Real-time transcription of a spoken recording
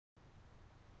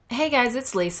Hey guys,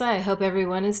 it's Lisa. I hope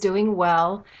everyone is doing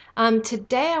well.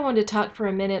 Today I want to talk for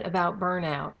a minute about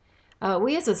burnout.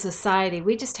 We as a society,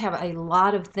 we just have a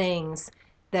lot of things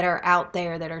that are out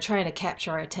there that are trying to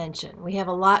capture our attention. We have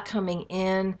a lot coming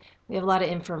in, we have a lot of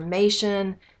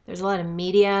information, there's a lot of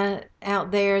media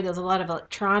out there, there's a lot of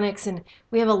electronics, and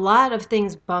we have a lot of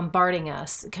things bombarding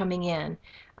us coming in.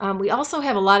 We also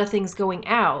have a lot of things going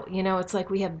out. It's like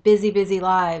we have busy, busy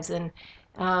lives, and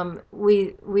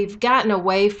we've gotten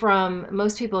away from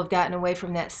most people have gotten away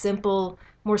from that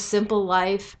more simple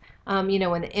life.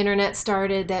 When the internet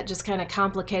started, that just kind of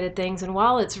complicated things. And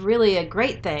while it's really a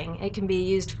great thing, it can be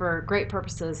used for great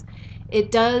purposes.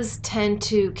 It does tend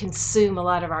to consume a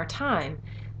lot of our time.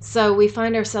 So we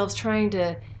find ourselves trying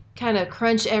to kind of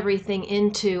crunch everything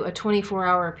into a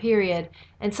 24-hour period,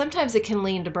 and sometimes it can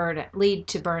lead to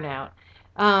burnout.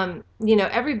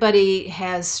 Everybody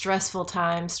has stressful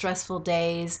times, stressful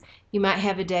days. You might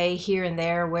have a day here and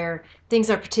there where things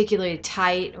are particularly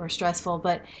tight or stressful,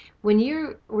 but when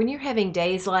you're having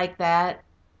days like that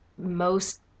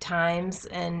most times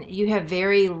and you have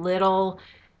very little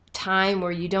time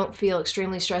where you don't feel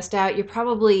extremely stressed out, you're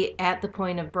probably at the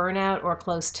point of burnout or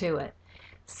close to it.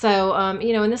 So,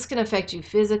 and this can affect you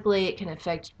physically, it can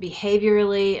affect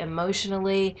behaviorally,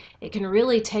 emotionally. It can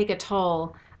really take a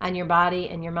toll on your body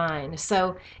and your mind.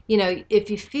 So, if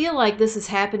you feel like this is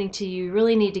happening to you, you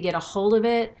really need to get a hold of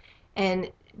it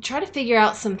and try to figure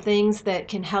out some things that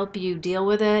can help you deal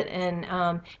with it.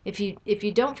 And if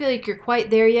you don't feel like you're quite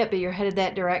there yet, but you're headed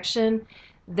that direction,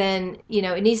 then you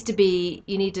need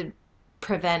to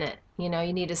prevent it. You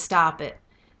need to stop it.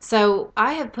 So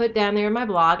I have put down there in my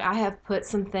blog, I have put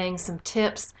some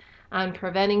tips on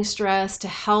preventing stress to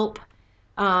help,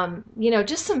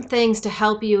 just some things to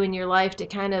help you in your life to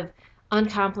kind of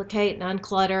uncomplicate and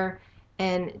unclutter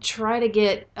and try to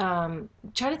get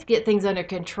things under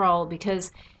control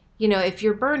because, if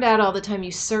you're burned out all the time,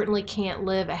 you certainly can't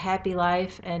live a happy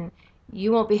life, and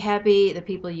you won't be happy. The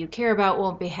people you care about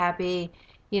won't be happy.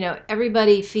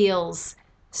 Everybody feels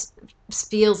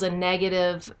a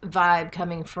negative vibe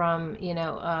coming from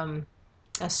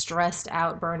a stressed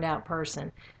out, burned out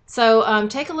person. So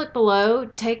take a look below.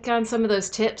 Take on some of those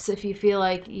tips if you feel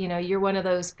like you're one of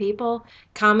those people.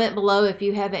 Comment below if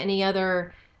you have any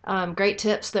other great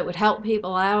tips that would help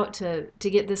people out to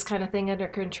get this kind of thing under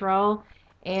control.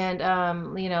 And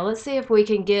let's see if we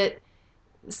can get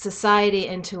society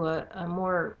into a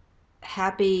more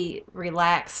happy,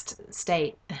 relaxed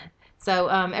state. So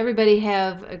everybody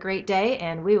have a great day,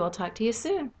 and we will talk to you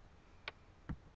soon.